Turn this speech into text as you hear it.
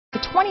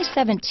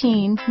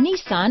2017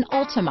 Nissan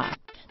Altima.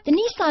 The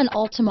Nissan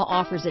Altima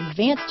offers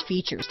advanced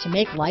features to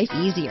make life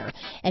easier,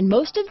 and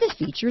most of the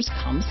features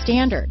come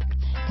standard.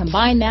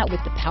 Combine that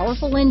with the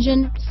powerful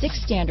engine,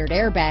 6 standard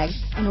airbags,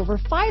 and over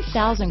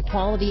 5,000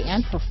 quality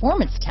and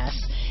performance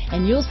tests,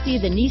 and you'll see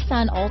the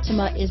Nissan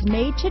Altima is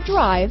made to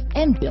drive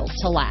and built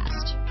to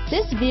last.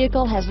 This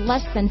vehicle has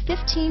less than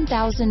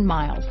 15,000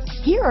 miles.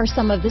 Here are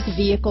some of this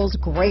vehicle's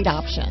great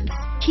options: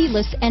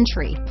 keyless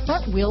entry,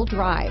 front wheel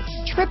drive,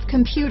 trip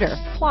computer,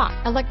 clock,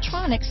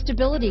 electronic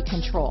stability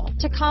control,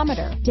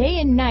 tachometer,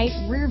 day and night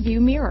rear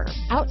view mirror,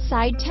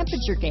 outside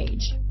temperature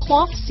gauge,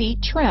 cloth seat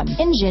trim,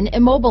 engine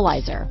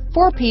immobilizer,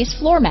 4-piece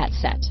floor mat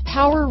set,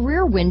 power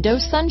rear window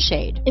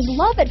sunshade. Is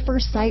love at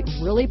first sight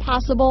really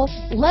possible?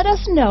 Let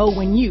us know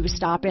when you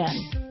stop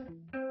in.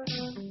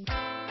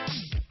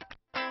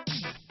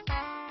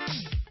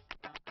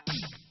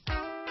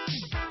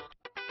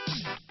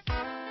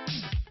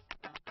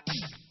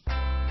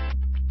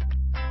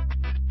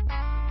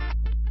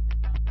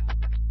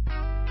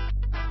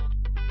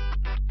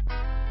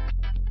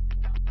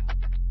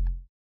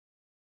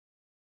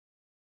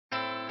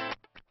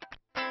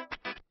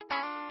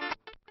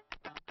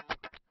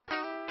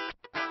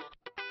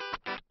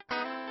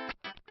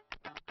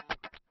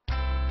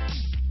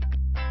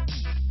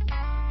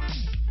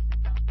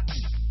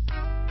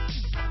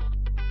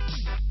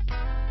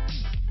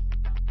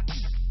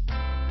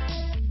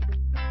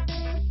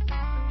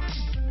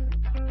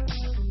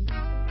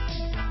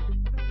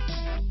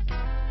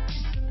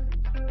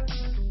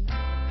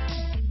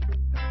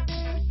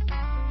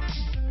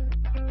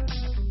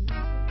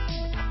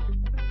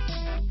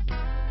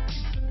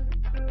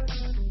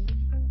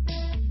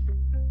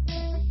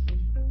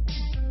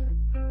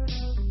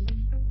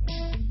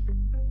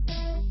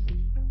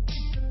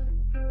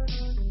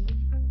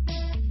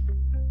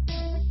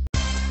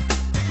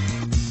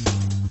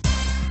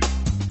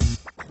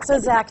 So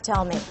Zach,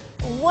 tell me,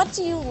 what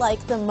do you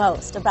like the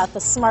most about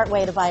the smart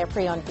way to buy a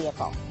pre-owned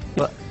vehicle?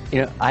 Well,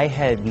 I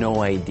had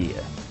no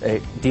idea a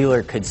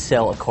dealer could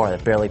sell a car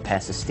that barely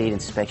passed the state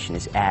inspection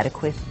as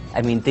adequate.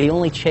 I mean, they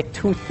only check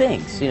 2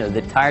 things.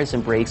 The tires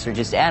and brakes are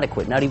just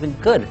adequate, not even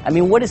good. I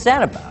mean, what is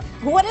that about?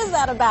 What is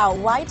that about?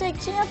 Why take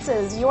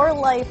chances? Your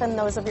life and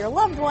those of your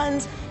loved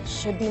ones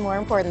should be more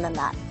important than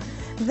that.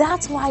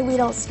 That's why we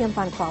don't skimp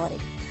on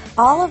quality.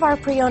 All of our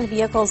pre-owned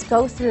vehicles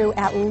go through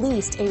at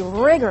least a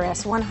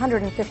rigorous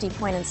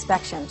 150-point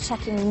inspection,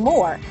 checking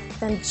more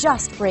than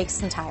just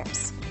brakes and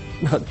tires.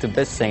 The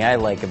best thing I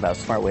like about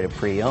Smart Way to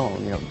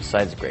Pre-Own,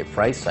 besides the great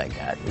price I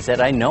got, is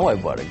that I know I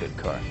bought a good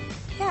car.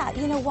 Yeah,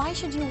 why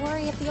should you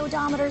worry if the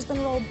odometer's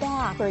been rolled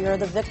back, or you're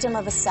the victim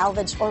of a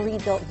salvaged or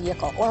rebuilt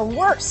vehicle, or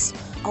worse,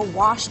 a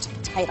washed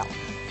title?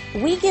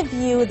 We give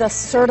you the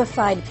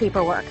certified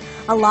paperwork,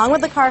 along with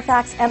the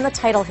Carfax and the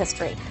title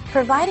history,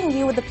 providing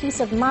you with the peace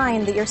of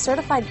mind that your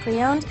certified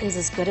pre-owned is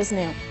as good as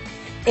new.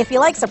 If you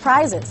like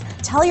surprises,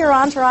 tell your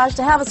entourage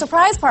to have a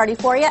surprise party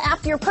for you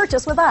after your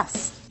purchase with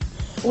us.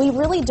 We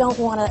really don't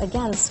want to,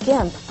 again,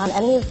 skimp on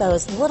any of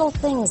those little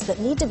things that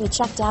need to be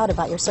checked out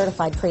about your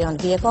certified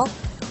pre-owned vehicle.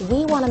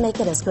 We want to make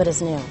it as good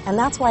as new, and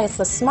that's why it's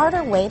the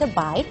smarter way to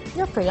buy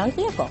your pre-owned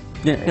vehicle.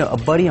 A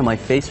buddy on my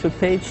Facebook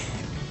page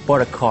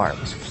bought a car,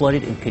 was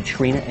flooded in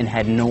Katrina, and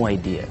had no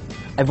idea.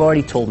 I've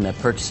already told him that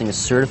purchasing a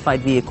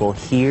certified vehicle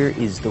here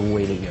is the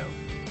way to go.